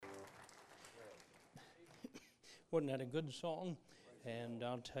Wasn't that a good song? And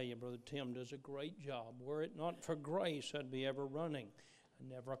I'll tell you, Brother Tim does a great job. Were it not for grace, I'd be ever running and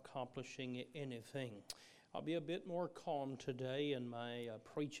never accomplishing anything. I'll be a bit more calm today in my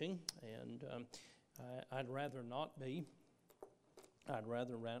preaching, and I'd rather not be. I'd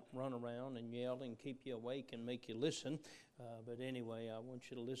rather run around and yell and keep you awake and make you listen. But anyway, I want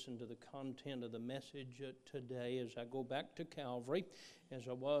you to listen to the content of the message today as I go back to Calvary, as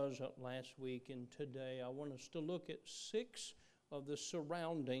I was last week. And today I want us to look at 6 of the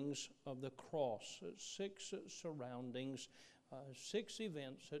surroundings of the cross. 6 surroundings, 6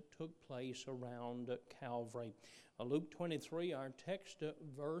 events that took place around Calvary. Luke 23, our text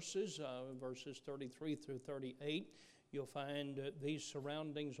verses 33 through 38. You'll find these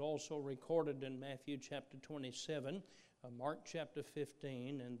surroundings also recorded in Matthew chapter 27, Mark chapter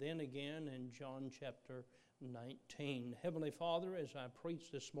 15, and then again in John chapter 19. Heavenly Father, as I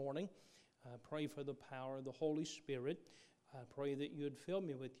preach this morning, I pray for the power of the Holy Spirit. I pray that you would fill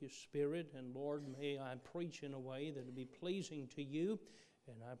me with your Spirit, and Lord, may I preach in a way that would be pleasing to you,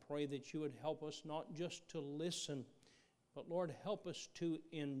 and I pray that you would help us not just to listen, but Lord, help us to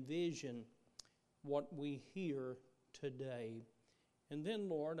envision what we hear today. And then,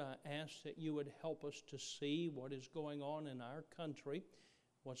 Lord, I ask that you would help us to see what is going on in our country,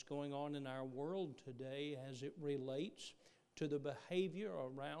 what's going on in our world today as it relates to the behavior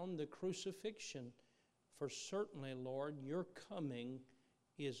around the crucifixion. For certainly, Lord, your coming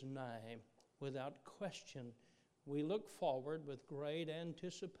is nigh. Without question, we look forward with great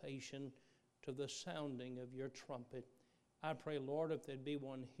anticipation to the sounding of your trumpet. I pray, Lord, if there'd be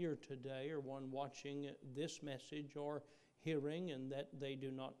one here today or one watching this message or hearing and that they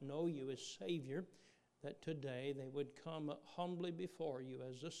do not know you as Savior, that today they would come humbly before you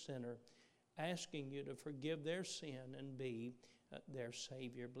as a sinner, asking you to forgive their sin and be their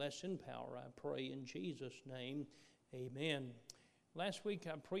Savior. Bless in power, I pray in Jesus' name. Amen. Last week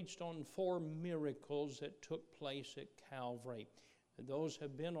I preached on 4 miracles that took place at Calvary. Those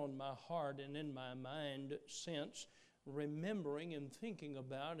have been on my heart and in my mind since, remembering and thinking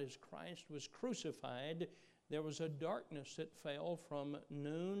about as Christ was crucified. There was a darkness that fell from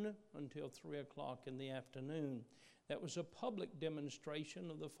noon until 3 o'clock in the afternoon. That was a public demonstration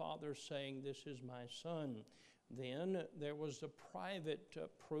of the Father saying, "This is my Son." Then there was a private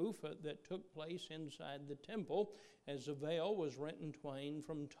proof that took place inside the temple as the veil was rent in twain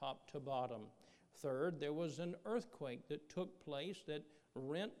from top to bottom. Third, there was an earthquake that took place that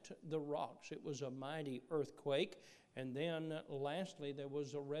rent the rocks. It was a mighty earthquake. And then lastly, there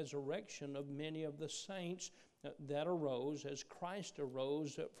was a resurrection of many of the saints that arose as Christ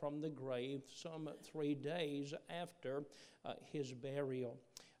arose from the grave some 3 days after his burial.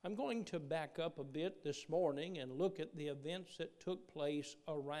 I'm going to back up a bit this morning and look at the events that took place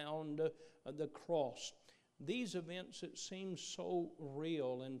around the cross. These events that seem so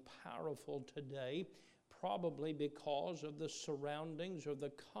real and powerful today, probably because of the surroundings or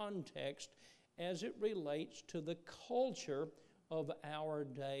the context as it relates to the culture of our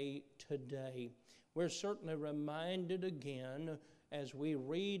day today. We're certainly reminded again as we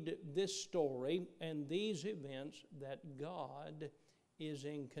read this story and these events that God is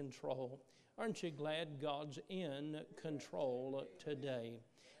in control. Aren't you glad God's in control today?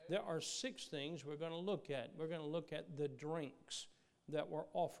 There are 6 things we're going to look at. We're going to look at the drinks that were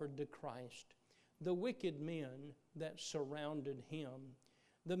offered to Christ, the wicked men that surrounded him,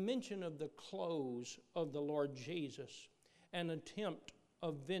 the mention of the clothes of the Lord Jesus, an attempt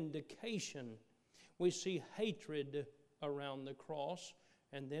of vindication. We see hatred around the cross,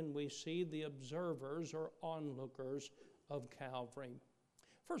 and then we see the observers or onlookers of Calvary.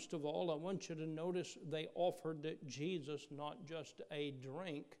 First of all, I want you to notice they offered Jesus not just a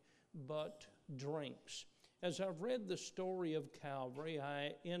drink, but drinks. As I've read the story of Calvary,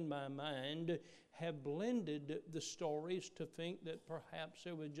 I, in my mind, have blended the stories to think that perhaps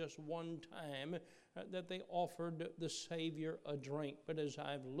there was just one time that they offered the Savior a drink. But as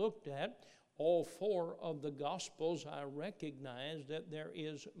I've looked at all 4 of the Gospels, I recognize that there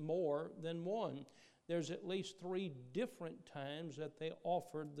is more than one. There's at least 3 different times that they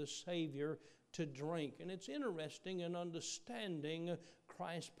offered the Savior to drink. And it's interesting in understanding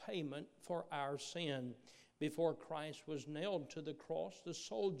Christ's payment for our sin. Before Christ was nailed to the cross, the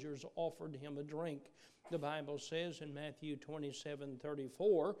soldiers offered him a drink. The Bible says in Matthew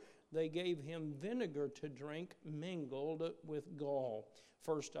 27:34, they gave him vinegar to drink mingled with gall.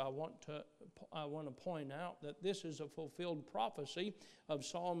 First, I want to point out that this is a fulfilled prophecy of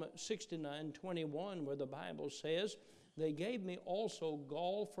Psalm 69:21, where the Bible says, "They gave me also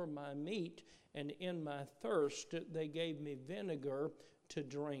gall for my meat, and in my thirst they gave me vinegar to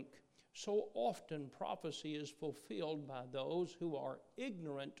drink." So often prophecy is fulfilled by those who are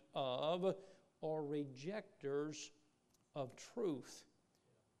ignorant of or rejectors of truth.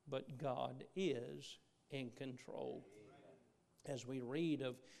 But God is in control. As we read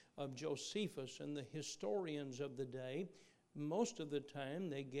of Josephus and the historians of the day, most of the time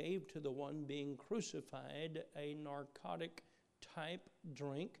they gave to the one being crucified a narcotic type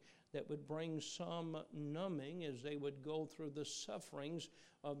drink that would bring some numbing as they would go through the sufferings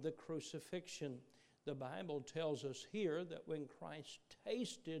of the crucifixion. The Bible tells us here that when Christ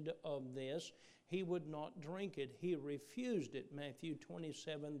tasted of this, he would not drink it. He refused it. Matthew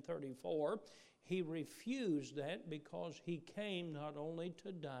 27:34. He refused that because he came not only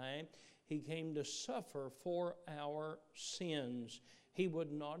to die, he came to suffer for our sins. He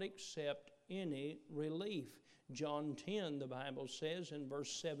would not accept any relief. John 10, the Bible says in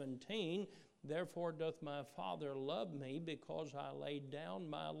verse 17, "Therefore doth my Father love me, because I laid down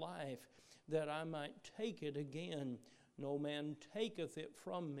my life, that I might take it again. No man taketh it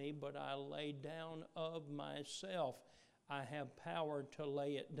from me, but I lay down of myself. I have power to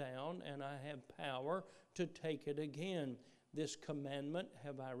lay it down, and I have power to take it again. This commandment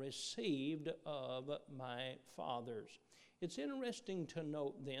have I received of my fathers." It's interesting to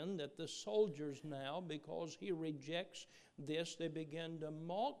note then that the soldiers now, because he rejects this, they begin to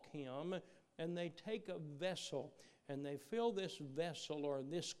mock him, and they take a vessel, and they fill this vessel or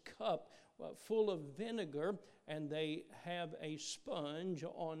this cup full of vinegar, and they have a sponge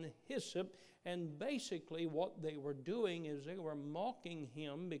on hyssop. And basically what they were doing is they were mocking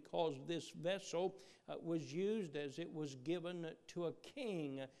him because this vessel was used as it was given to a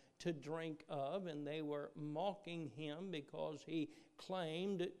king to drink of, and they were mocking him because he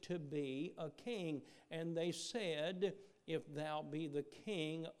claimed to be a king. And they said, "If thou be the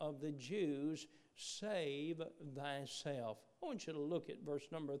king of the Jews, save thyself." I want you to look at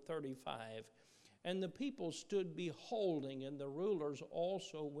verse number 35. "And the people stood beholding, and the rulers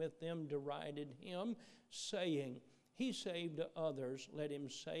also with them derided him, saying, He saved others, let him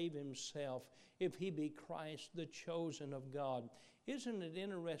save himself, if he be Christ, the chosen of God." Isn't it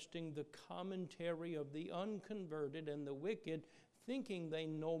interesting, the commentary of the unconverted and the wicked, thinking they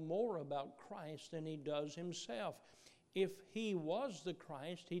know more about Christ than he does himself? If he was the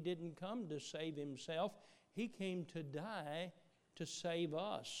Christ, he didn't come to save himself. He came to die to save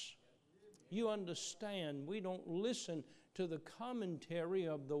us. You understand, we don't listen to the commentary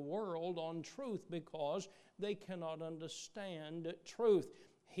of the world on truth because they cannot understand truth.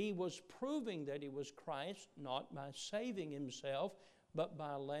 He was proving that he was Christ, not by saving himself, but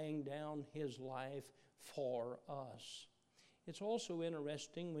by laying down his life for us. It's also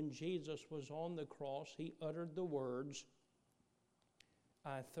interesting, when Jesus was on the cross, he uttered the words,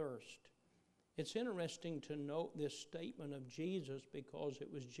 "I thirst." It's interesting to note this statement of Jesus because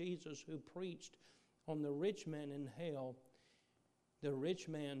it was Jesus who preached on the rich man in hell, the rich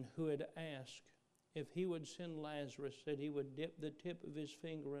man who had asked if he would send Lazarus, that he would dip the tip of his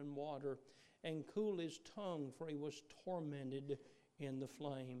finger in water and cool his tongue, for he was tormented in the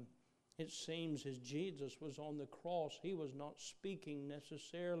flame. It seems as Jesus was on the cross, he was not speaking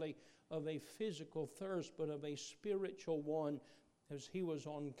necessarily of a physical thirst, but of a spiritual one, as he was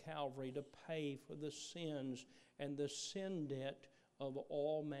on Calvary to pay for the sins and the sin debt of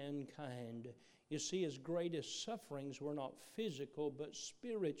all mankind. You see, his greatest sufferings were not physical, but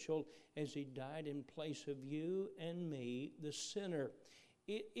spiritual, as he died in place of you and me, the sinner.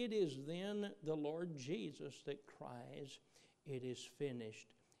 It is then the Lord Jesus that cries, "It is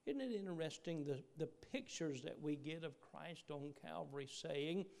finished." Isn't it interesting, the pictures that we get of Christ on Calvary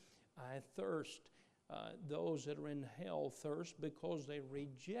saying, "I thirst." Those that are in hell thirst because they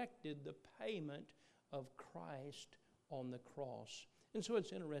rejected the payment of Christ on the cross. And so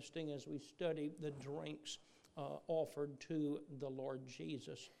it's interesting as we study the drinks offered to the Lord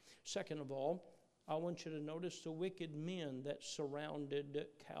Jesus. Second of all, I want you to notice the wicked men that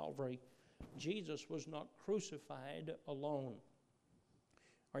surrounded Calvary. Jesus was not crucified alone.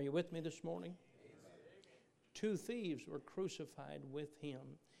 Are you with me this morning? Two thieves were crucified with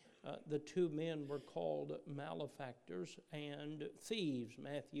him. The two men were called malefactors and thieves,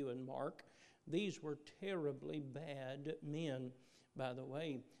 Matthew and Mark. These were terribly bad men. By the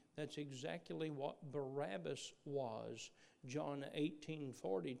way, that's exactly what Barabbas was. John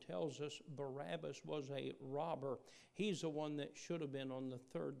 18:40 tells us Barabbas was a robber. He's the one that should have been on the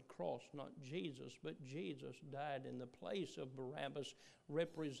third cross, not Jesus, but Jesus died in the place of Barabbas,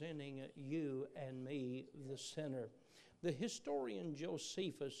 representing you and me, the sinner. The historian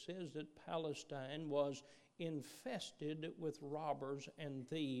Josephus says that Palestine was infested with robbers and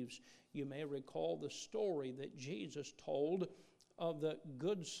thieves. You may recall the story that Jesus told of the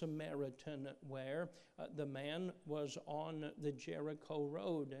Good Samaritan, where the man was on the Jericho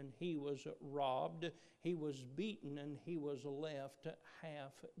road and he was robbed, he was beaten, and he was left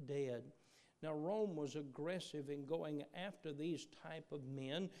half dead. Now, Rome was aggressive in going after these type of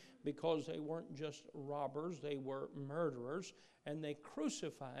men because they weren't just robbers, they were murderers, and they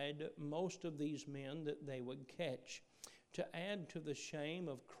crucified most of these men that they would catch. To add to the shame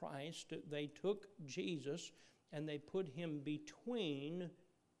of Christ, they took Jesus and they put him between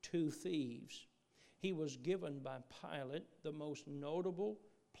two thieves. He was given by Pilate the most notable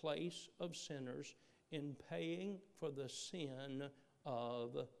place of sinners in paying for the sin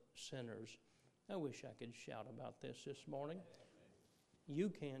of sinners. I wish I could shout about this morning. You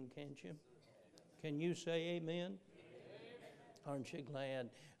can, can't you? Can you say amen? Aren't you glad?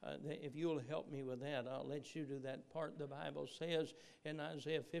 If you'll help me with that, I'll let you do that part. The Bible says in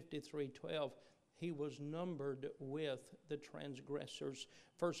Isaiah 53:12, he was numbered with the transgressors.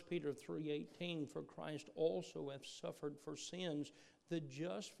 1 Peter 3:18, for Christ also hath suffered for sins, the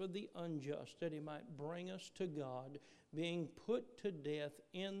just for the unjust, that he might bring us to God, being put to death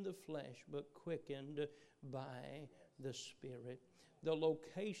in the flesh, but quickened by the Spirit. The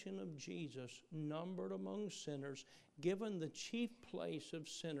location of Jesus, numbered among sinners, given the chief place of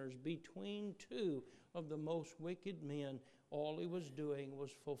sinners between two of the most wicked men, all he was doing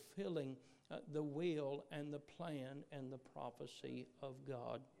was fulfilling the will and the plan and the prophecy of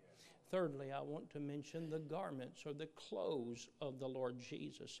God. Thirdly, I want to mention the garments or the clothes of the Lord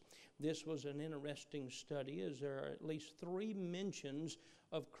Jesus. This was an interesting study, as there are at least 3 mentions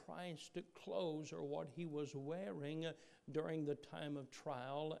of Christ's clothes or what he was wearing during the time of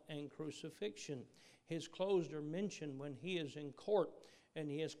trial and crucifixion. His clothes are mentioned when he is in court, and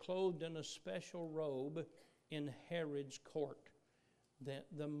he is clothed in a special robe in Herod's court.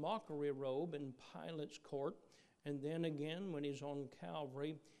 The mockery robe in Pilate's court, and then again when he's on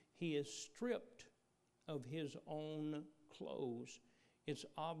Calvary, he is stripped of his own clothes. It's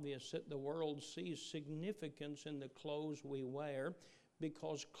obvious that the world sees significance in the clothes we wear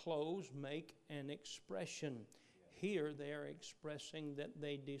because clothes make an expression. Here they are expressing that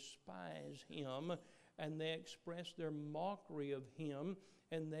they despise him, and they express their mockery of him,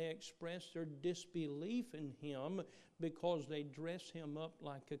 and they express their disbelief in him because they dress him up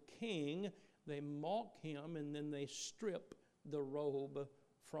like a king, they mock him, and then they strip the robe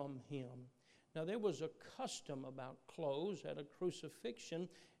from him. Now, there was a custom about clothes at a crucifixion,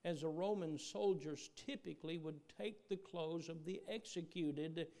 as the Roman soldiers typically would take the clothes of the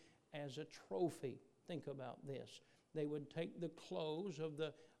executed as a trophy. Think about this. They would take the clothes of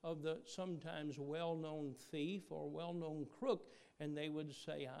the sometimes well-known thief or well-known crook, and they would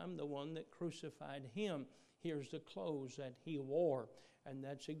say, I'm the one that crucified him. Here's the clothes that he wore. And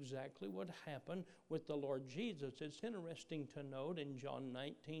that's exactly what happened with the Lord Jesus. It's interesting to note in John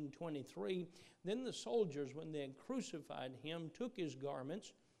 19:23, then the soldiers, when they had crucified him, took his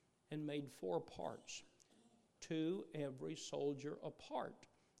garments and made 4 parts, to every soldier a part,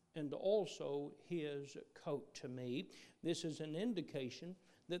 and also his coat. To me, this is an indication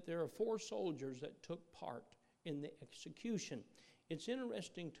that there are 4 soldiers that took part in the execution. It's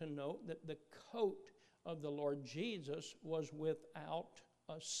interesting to note that the coat of the Lord Jesus was without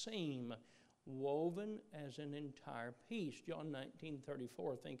a seam, woven as an entire piece. John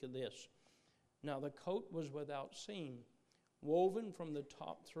 19:34, think of this. Now the coat was without seam, woven from the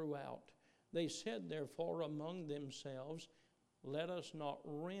top throughout. They said therefore among themselves, let us not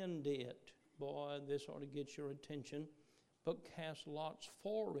rend it. Boy, this ought to get your attention. But cast lots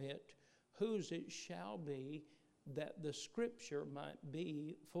for it, whose it shall be, that the scripture might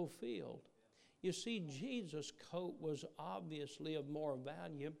be fulfilled. You see, Jesus' coat was obviously of more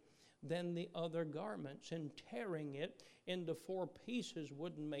value than the other garments, and tearing it into 4 pieces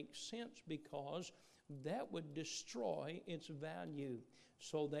wouldn't make sense because that would destroy its value.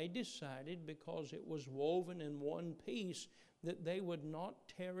 So they decided, because it was woven in one piece, that they would not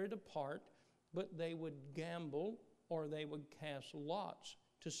tear it apart, but they would gamble or they would cast lots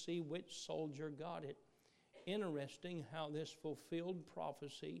to see which soldier got it. Interesting how this fulfilled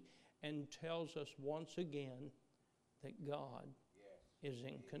prophecy and tells us once again that God is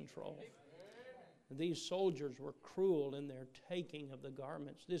in control. These soldiers were cruel in their taking of the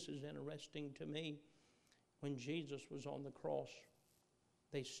garments. This is interesting to me. When Jesus was on the cross,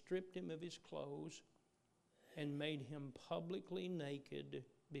 they stripped him of his clothes and made him publicly naked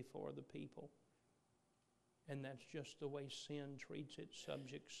before the people. And that's just the way sin treats its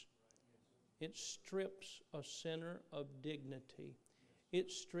subjects. It strips a sinner of dignity.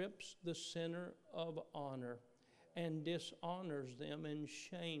 It strips the sinner of honor and dishonors them and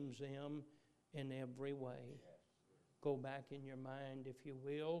shames them in every way. Go back in your mind, if you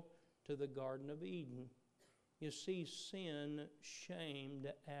will, to the Garden of Eden. You see, sin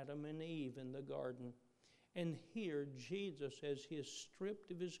shamed Adam and Eve in the garden. And here, Jesus, as he is stripped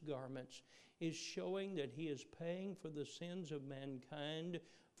of his garments, is showing that he is paying for the sins of mankind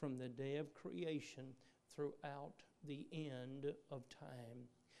from the day of creation throughout the end of time.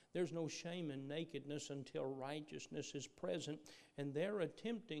 There's no shame in nakedness until righteousness is present. And they're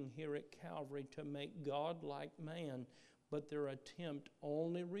attempting here at Calvary to make God like man, but their attempt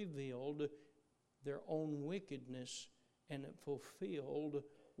only revealed their own wickedness, and it fulfilled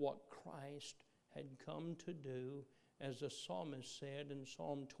what Christ had come to do. As the psalmist said in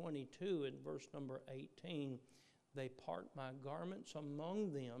Psalm 22 in verse number 18, they part my garments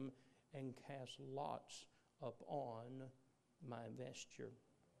among them and cast lots upon my vesture.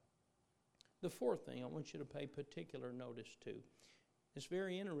 The fourth thing I want you to pay particular notice to. It's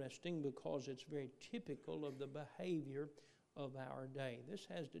very interesting because it's very typical of the behavior of our day. This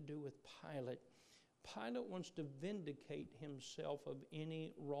has to do with Pilate. Pilate wants to vindicate himself of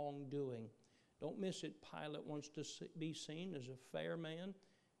any wrongdoing. Don't miss it. Pilate wants to be seen as a fair man,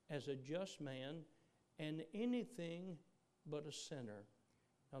 as a just man, and anything but a sinner.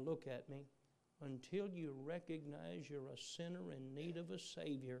 Now look at me. Until you recognize you're a sinner in need of a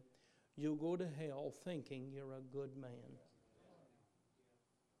Savior, you'll go to hell thinking you're a good man.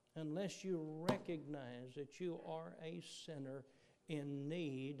 Unless you recognize that you are a sinner in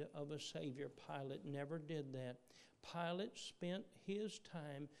need of a Savior. Pilate never did that. Pilate spent his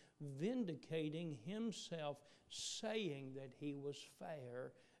time vindicating himself, saying that he was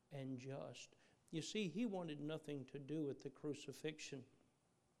fair and just. You see, he wanted nothing to do with the crucifixion.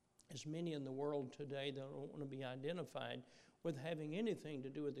 As many in the world today, they don't want to be identified with having anything to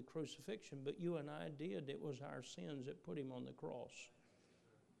do with the crucifixion, but you and I did. It was our sins that put him on the cross.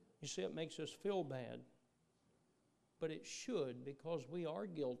 You see, it makes us feel bad, but it should, because we are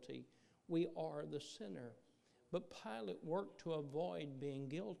guilty. We are the sinner. But Pilate worked to avoid being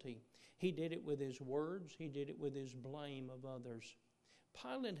guilty. He did it with his words. He did it with his blame of others.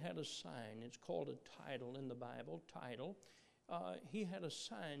 Pilate had a sign. It's called a title in the Bible, title. He had a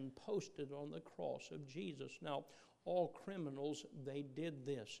sign posted on the cross of Jesus. Now, all criminals, they did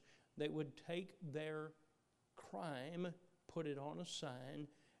this. They would take their crime, put it on a sign,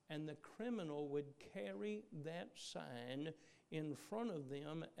 and the criminal would carry that sign in front of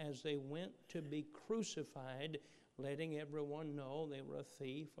them as they went to be crucified, letting everyone know they were a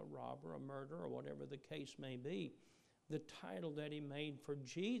thief, a robber, a murderer, or whatever the case may be. The title that he made for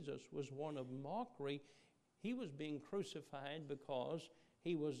Jesus was one of mockery. He was being crucified because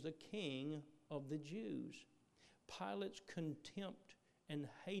he was the King of the Jews. Pilate's contempt and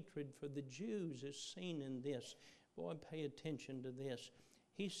hatred for the Jews is seen in this. Boy, pay attention to this.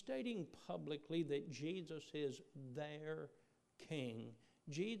 He's stating publicly that Jesus is their king.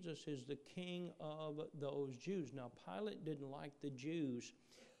 Jesus is the king of those Jews. Now, Pilate didn't like the Jews.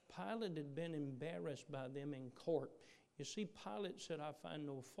 Pilate had been embarrassed by them in court. You see, Pilate said, I find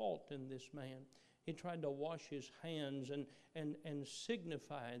no fault in this man. He tried to wash his hands and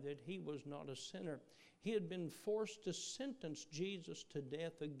signify that he was not a sinner. He had been forced to sentence Jesus to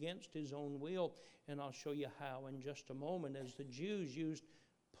death against his own will, and I'll show you how in just a moment, as the Jews used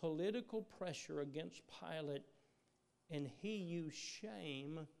political pressure against Pilate, and he used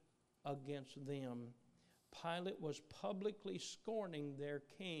shame against them. Pilate was publicly scorning their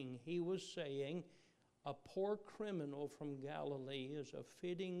king. He was saying, a poor criminal from Galilee is a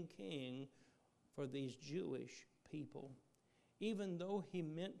fitting king for these Jewish people. Even though he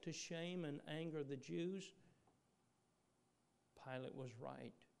meant to shame and anger the Jews, Pilate was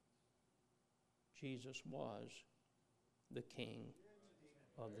right. Jesus was the king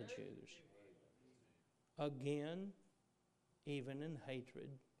of the Jews. Again, even in hatred,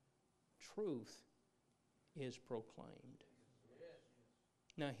 truth is proclaimed.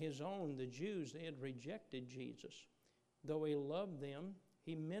 Now, his own, the Jews, they had rejected Jesus. Though he loved them,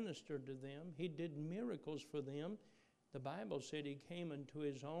 he ministered to them, he did miracles for them. The Bible said he came unto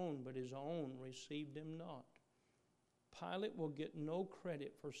his own, but his own received him not. Pilate will get no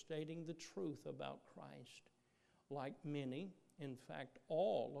credit for stating the truth about Christ. Like many, in fact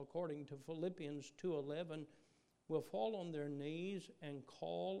all, according to Philippians 2:11, will fall on their knees and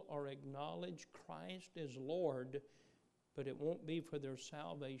call or acknowledge Christ as Lord, but it won't be for their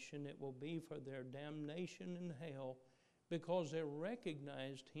salvation, it will be for their damnation in hell, because they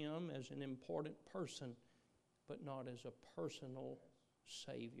recognized him as an important person, but not as a personal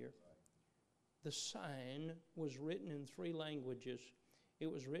Savior. The sign was written in 3 languages.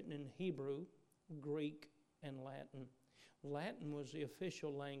 It was written in Hebrew, Greek, and Latin. Latin was the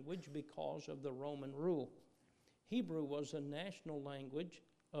official language because of the Roman rule. Hebrew was the national language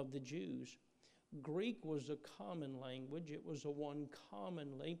of the Jews. Greek was a common language. It was the one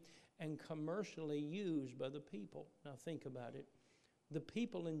commonly and commercially used by the people. Now think about it. The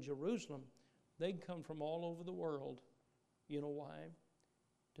people in Jerusalem, they'd come from all over the world. You know why?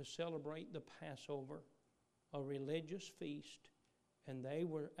 To celebrate the Passover, a religious feast. And they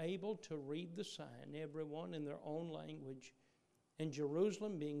were able to read the sign, everyone in their own language. And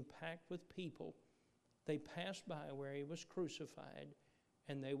Jerusalem being packed with people, they passed by where he was crucified,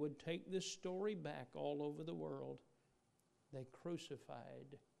 and they would take this story back all over the world. They crucified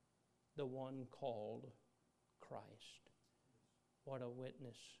the one called Christ. What a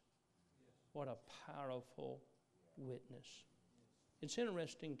witness. What a powerful witness. It's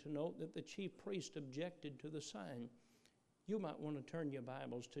interesting to note that the chief priest objected to the sign. You might want to turn your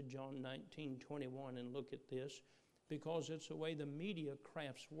Bibles to John 19:21 and look at this, because it's the way the media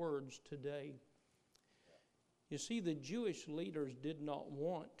crafts words today. You see, the Jewish leaders did not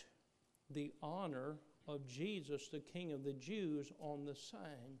want the honor of Jesus, the King of the Jews, on the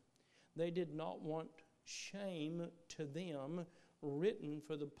sign. They did not want shame to them written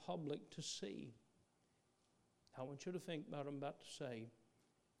for the public to see. I want you to think about what I'm about to say.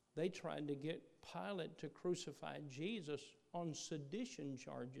 They tried to get Pilate to crucify Jesus on sedition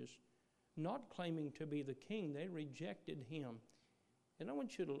charges, not claiming to be the king. They rejected him. And I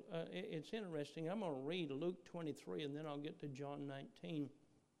want you to, it's interesting, I'm going to read Luke 23 and then I'll get to John 19.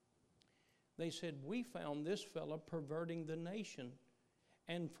 They said, we found this fellow perverting the nation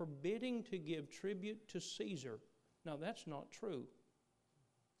and forbidding to give tribute to Caesar. Now that's not true.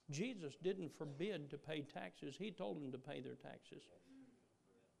 Jesus didn't forbid to pay taxes. He told them to pay their taxes.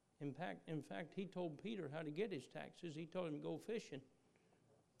 In fact, he told Peter how to get his taxes. He told him to go fishing,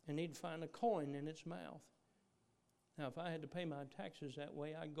 and he'd find a coin in its mouth. Now, if I had to pay my taxes that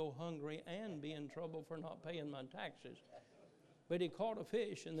way, I'd go hungry and be in trouble for not paying my taxes. But he caught a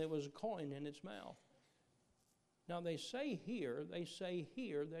fish, and there was a coin in its mouth. Now, they say here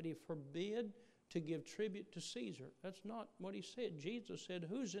that he forbid to give tribute to Caesar. That's not what he said. Jesus said,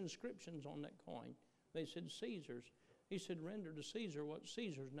 whose inscription's on that coin? They said, Caesar's. He said, render to Caesar what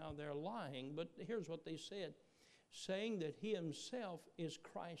Caesar's. Now they're lying, but here's what they said. Saying that he himself is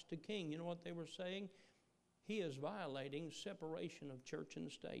Christ the King. You know what they were saying? He is violating separation of church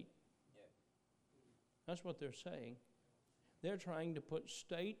and state. Yeah. That's what they're saying. They're trying to put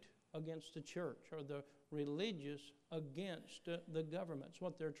state against the church, or the religious against the government. That's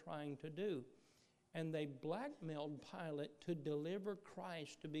what they're trying to do. And they blackmailed Pilate to deliver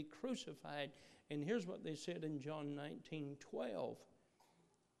Christ to be crucified. And here's what they said in John 19:12.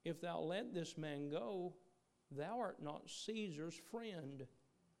 If thou let this man go, thou art not Caesar's friend.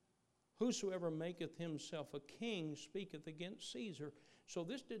 Whosoever maketh himself a king speaketh against Caesar. So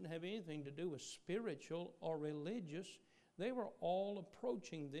this didn't have anything to do with spiritual or religious. They were all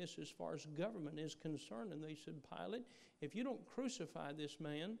approaching this as far as government is concerned. And they said, Pilate, if you don't crucify this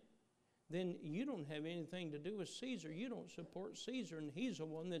man, then you don't have anything to do with Caesar. You don't support Caesar, and he's the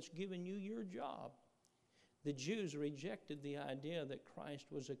one that's given you your job. The Jews rejected the idea that Christ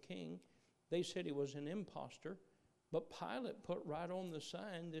was a king. They said he was an impostor. But Pilate put right on the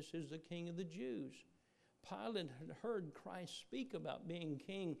sign, this is the King of the Jews. Pilate had heard Christ speak about being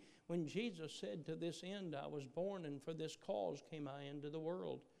king when Jesus said, to this end I was born, and for this cause came I into the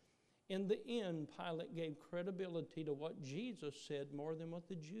world. In the end, Pilate gave credibility to what Jesus said more than what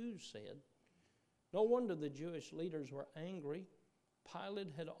the Jews said. No wonder the Jewish leaders were angry.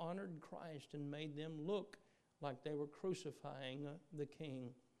 Pilate had honored Christ and made them look like they were crucifying the king.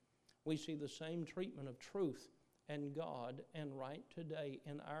 We see the same treatment of truth and God and right today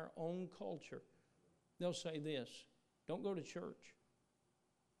in our own culture. They'll say this, don't go to church.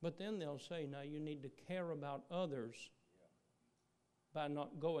 But then they'll say, now you need to care about others by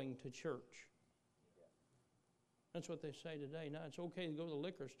not going to church. That's what they say today. Now, it's okay to go to the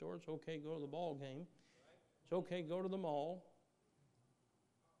liquor store. It's okay to go to the ball game. It's okay to go to the mall.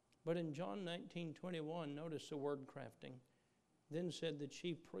 But in John 19:21, notice the word crafting. Then said the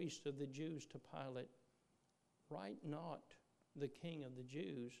chief priest of the Jews to Pilate, write not the King of the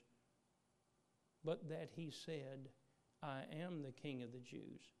Jews, but that he said, I am the King of the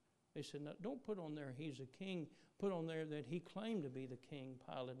Jews. They said, no, don't put on there he's a king. Put on there that he claimed to be the king.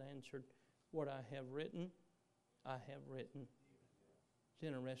 Pilate answered, what I have written, I have written. It's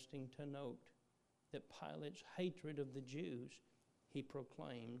interesting to note that Pilate's hatred of the Jews, he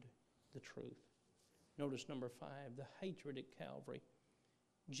proclaimed the truth. Notice number 5, the hatred at Calvary.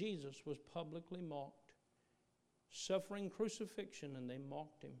 Jesus was publicly mocked, suffering crucifixion, and they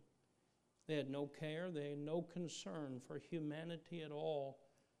mocked him. They had no care, they had no concern for humanity at all.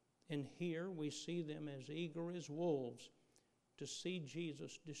 And here we see them as eager as wolves to see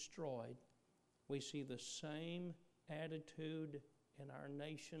Jesus destroyed. We see the same attitude in our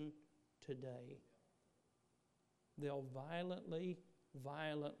nation today. They'll violently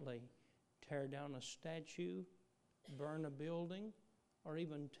tear down a statue, burn a building, or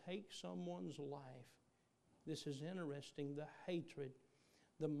even take someone's life. This is interesting, the hatred.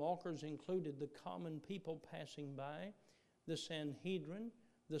 The mockers included the common people passing by, the Sanhedrin,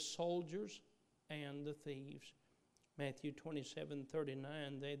 the soldiers, and the thieves. Matthew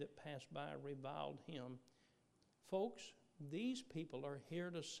 27:39, they that passed by reviled him. Folks, these people are here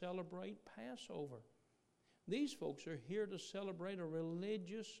to celebrate Passover. These folks are here to celebrate a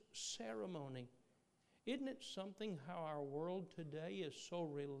religious ceremony. Isn't it something how our world today is so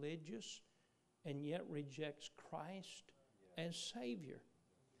religious and yet rejects Christ as Savior?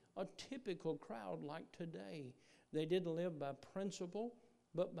 A typical crowd like today, they didn't live by principle,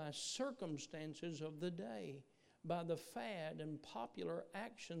 but by circumstances of the day, by the fad and popular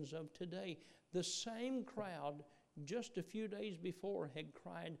actions of today. The same crowd just a few days before had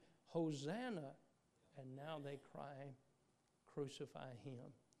cried, Hosanna, and now they cry, crucify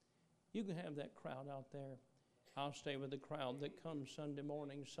him. You can have that crowd out there. I'll stay with the crowd that comes Sunday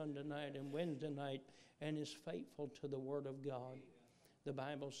morning, Sunday night, and Wednesday night and is faithful to the Word of God. The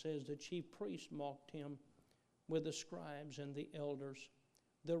Bible says the chief priests mocked him with the scribes and the elders.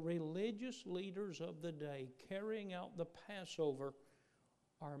 The religious leaders of the day carrying out the Passover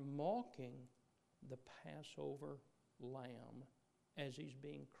are mocking the Passover lamb as he's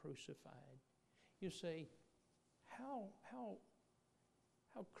being crucified. You say, how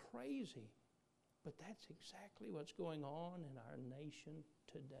crazy. But that's exactly what's going on in our nation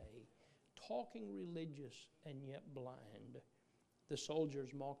today. Talking religious and yet blind. The soldiers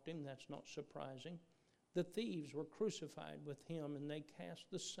mocked him, that's not surprising. The thieves were crucified with him, and they cast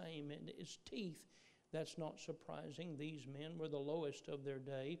the same into his teeth. That's not surprising. These men were the lowest of their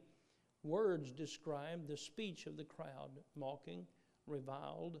day. Words describe the speech of the crowd, mocking,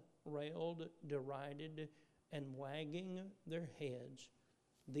 reviled, railed, derided, and wagging their heads.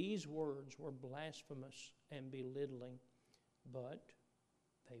 These words were blasphemous and belittling, but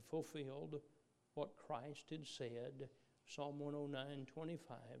they fulfilled what Christ had said. Psalm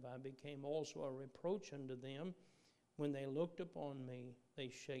 109:25, I became also a reproach unto them. When they looked upon me, they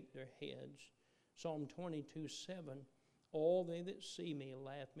shake their heads. Psalm 22:7, all they that see me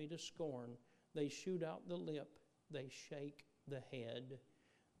laugh me to scorn. They shoot out the lip, they shake the head.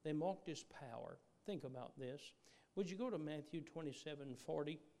 They mocked his power. Think about this. Would you go to Matthew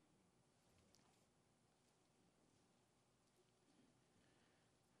 27:40?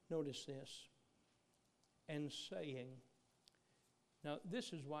 Notice this. And saying, now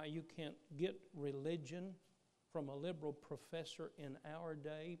this is why you can't get religion from a liberal professor in our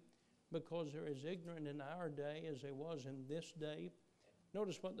day, because they're as ignorant in our day as they was in this day.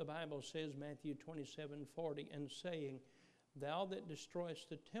 Notice what the Bible says, Matthew 27:40, and saying, thou that destroyest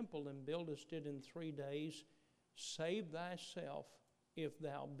the temple and buildest it in 3 days, save thyself, if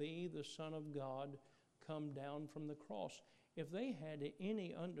thou be the Son of God, come down from the cross. If they had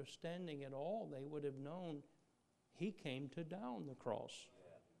any understanding at all, they would have known he came to die on the cross.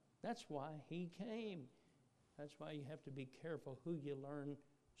 That's why he came. That's why you have to be careful who you learn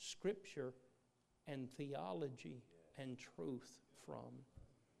Scripture and theology and truth from.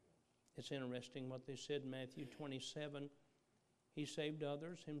 It's interesting what they said in Matthew 27. He saved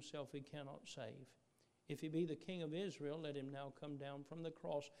others, himself he cannot save. If he be the King of Israel, let him now come down from the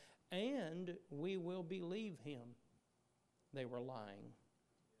cross, and we will believe him. They were lying.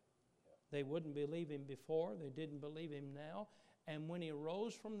 They wouldn't believe him before, they didn't believe him now, and when he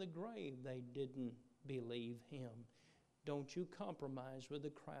rose from the grave, they didn't believe him. Don't you compromise with the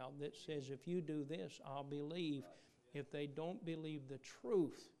crowd that says, if you do this, I'll believe. If they don't believe the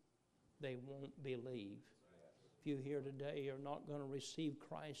truth, they won't believe. If you here today are not going to receive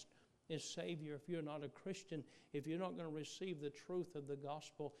Christ as Savior, if you're not a Christian, if you're not going to receive the truth of the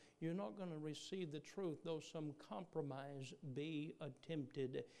gospel, you're not going to receive the truth, though some compromise be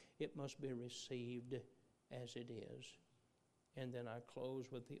attempted. It must be received as it is. And then I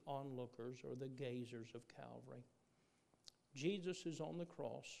close with the onlookers or the gazers of Calvary. Jesus is on the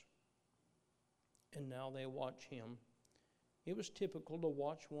cross, and now they watch him. It was typical to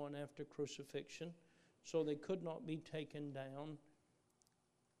watch one after crucifixion, so they could not be taken down.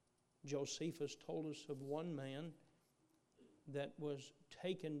 Josephus told us of one man that was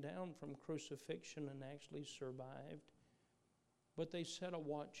taken down from crucifixion and actually survived. But they set a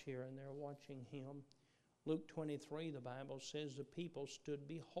watch here, and they're watching him. Luke 23, the Bible says the people stood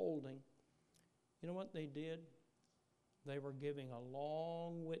beholding. You know what they did? They were giving a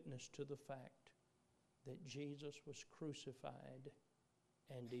long witness to the fact that Jesus was crucified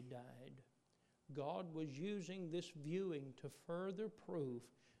and he died. God was using this viewing to further prove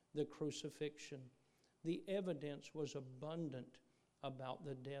the crucifixion. The evidence was abundant about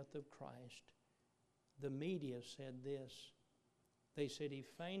the death of Christ. The media said this. They said he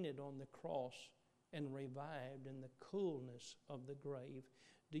fainted on the cross and revived in the coolness of the grave.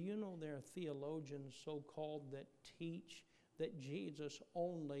 Do you know there are theologians so-called that teach that Jesus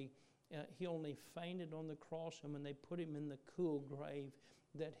he only fainted on the cross, and when they put him in the cool grave,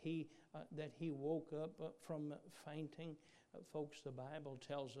 that he woke up from fainting? Folks, the Bible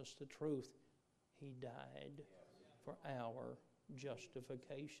tells us the truth. He died for our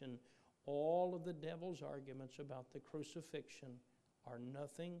justification. All of the devil's arguments about the crucifixion are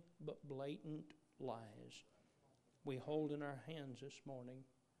nothing but blatant lies. We hold in our hands this morning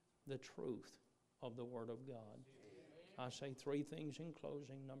the truth of the Word of God. I say three things in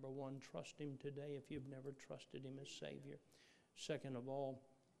closing. Number one, trust Him today if you've never trusted Him as Savior. Second of all,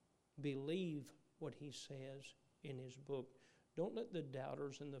 believe what He says in His book. Don't let the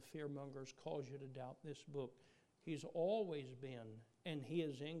doubters and the fearmongers cause you to doubt this book. He's always been, and He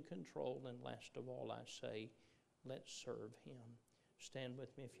is in control. And last of all, I say, let's serve Him. Stand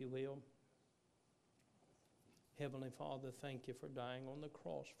with me if you will. Heavenly Father, thank you for dying on the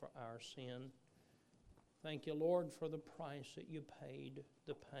cross for our sin. Thank you, Lord, for the price that you paid,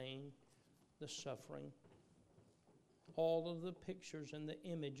 the pain, the suffering. All of the pictures and the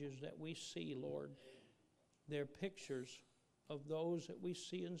images that we see, Lord, they're pictures of those that we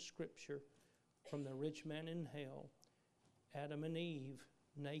see in Scripture, from the rich man in hell, Adam and Eve,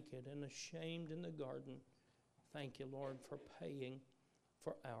 naked and ashamed in the garden. Thank you, Lord, for paying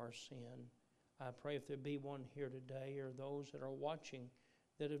for our sin. I pray if there be one here today, or those that are watching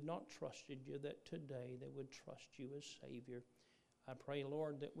that have not trusted you, that today they would trust you as Savior. I pray,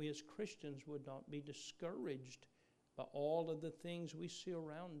 Lord, that we as Christians would not be discouraged by all of the things we see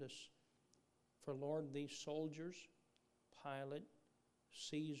around us. For, Lord, these soldiers, Pilate,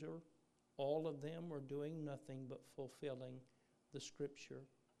 Caesar, all of them were doing nothing but fulfilling the Scripture.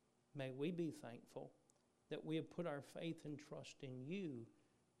 May we be thankful that we have put our faith and trust in you,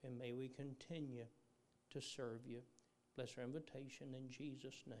 and may we continue to serve you. Bless our invitation in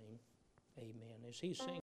Jesus' name. Amen. As he sings.